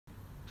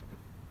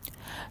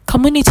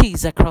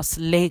Communities across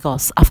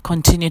Lagos have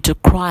continued to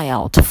cry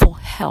out for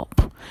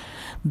help.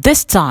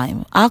 This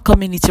time, our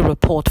community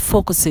report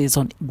focuses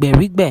on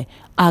Igberigbe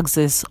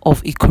axis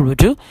of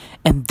Ikorodu,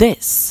 and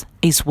this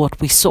is what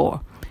we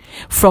saw.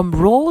 From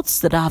roads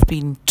that have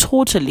been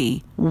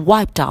totally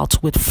wiped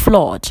out with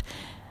flood,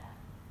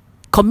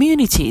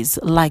 communities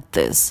like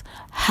this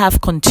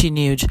have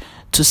continued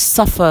to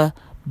suffer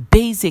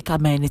basic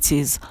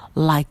amenities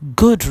like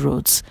good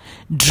roads,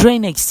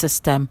 drainage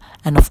system,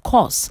 and of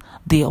course,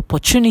 the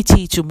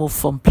opportunity to move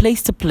from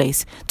place to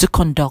place to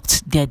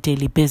conduct their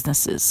daily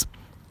businesses.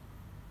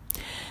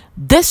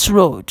 This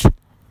road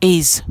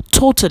is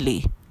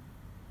totally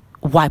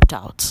wiped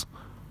out.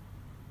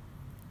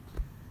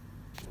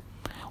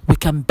 We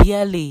can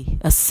barely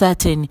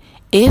ascertain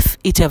if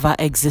it ever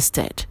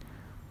existed.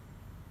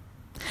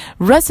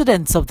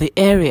 Residents of the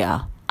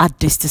area had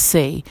this to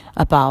say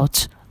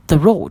about the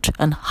road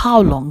and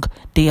how long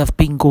they have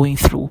been going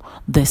through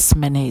this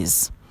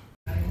menace.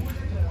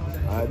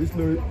 This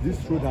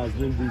road has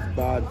been this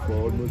bad for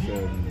almost,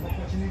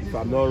 if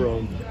I'm not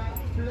wrong,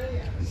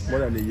 more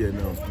than a year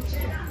now.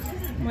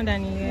 More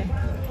than a year.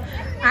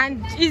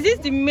 And is this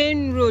the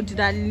main road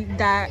that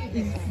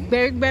is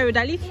Igberigbe,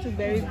 that leads to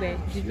Igberigbe?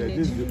 Yeah,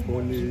 this is the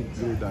only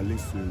road that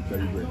leads to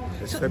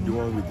Igberigbe, except the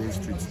one within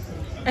streets.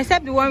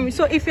 Except the one.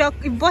 So if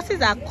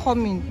buses are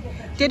coming,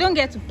 they don't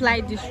get to ply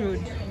this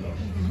road.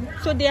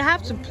 So they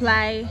have to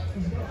ply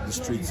the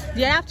streets.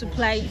 They have to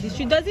ply the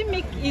street. Does it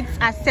make it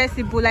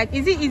accessible? Like,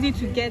 is it easy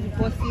to get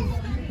buses,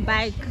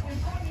 bike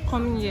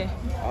coming here?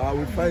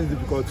 We find it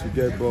difficult to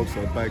get bus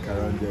or bike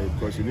around there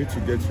because you need to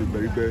get to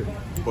Igberigbe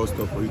bus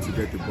stop for you to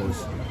get the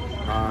bus.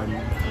 And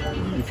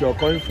if you're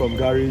coming from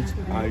garage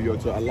and you're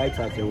to alight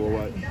at a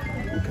wall,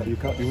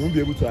 you won't be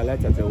able to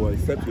alight at a wall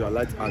except you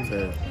alight at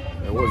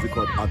what's it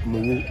called, at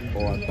Mowo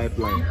or at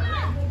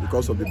Pipeline,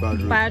 because of the bad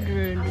road. Bad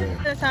road.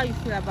 Yeah. That's how you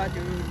feel about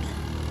the road.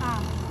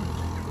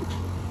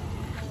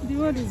 The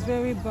road is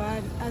very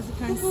bad, as you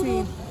can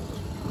see.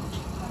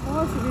 For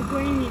us to be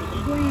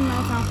going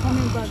out and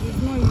coming back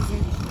is not easy.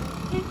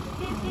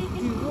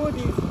 The road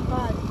is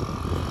bad.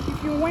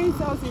 If you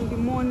went out in the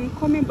morning,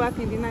 coming back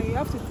in the night, you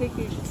have to take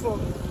a truck,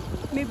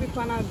 maybe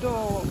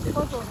Panadol,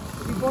 because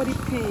of the body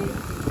pain.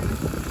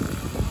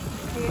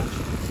 Okay?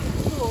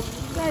 So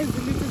that is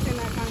the little thing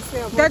I can say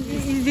about that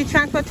this. Is the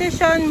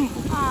transportation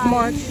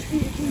much?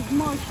 It's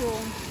much,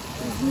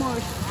 it's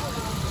much.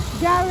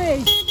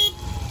 Garage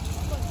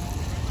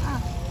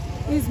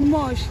is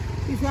much.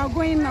 If you are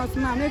going out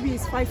now, maybe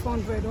it's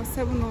 500 or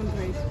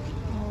 700.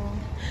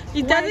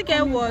 It doesn't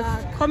get worse.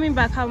 Coming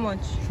back, how much?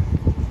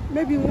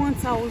 Maybe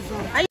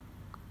 1,000.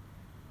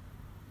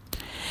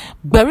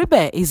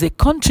 Igberigbe is a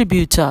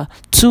contributor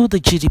to the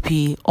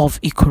GDP of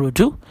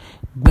Ikorodu.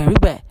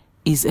 Igberigbe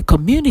is a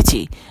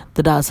community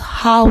that has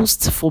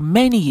housed for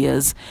many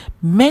years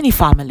many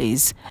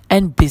families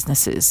and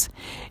businesses.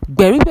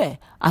 Igberigbe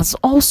has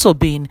also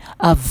been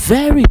a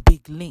very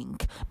big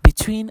link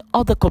between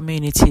other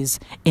communities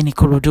in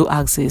Ikorodu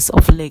axis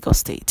of Lagos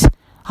State.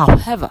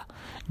 However,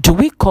 do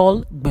we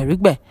call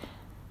Igberigbe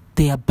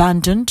the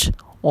abandoned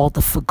or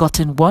the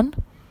forgotten one?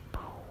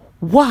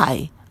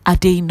 Why are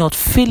they not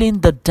feeling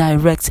the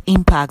direct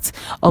impact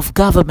of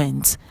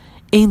government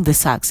in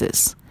this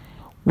axis?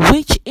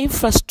 Which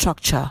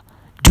infrastructure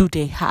do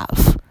they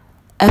have?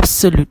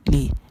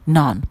 Absolutely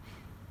none.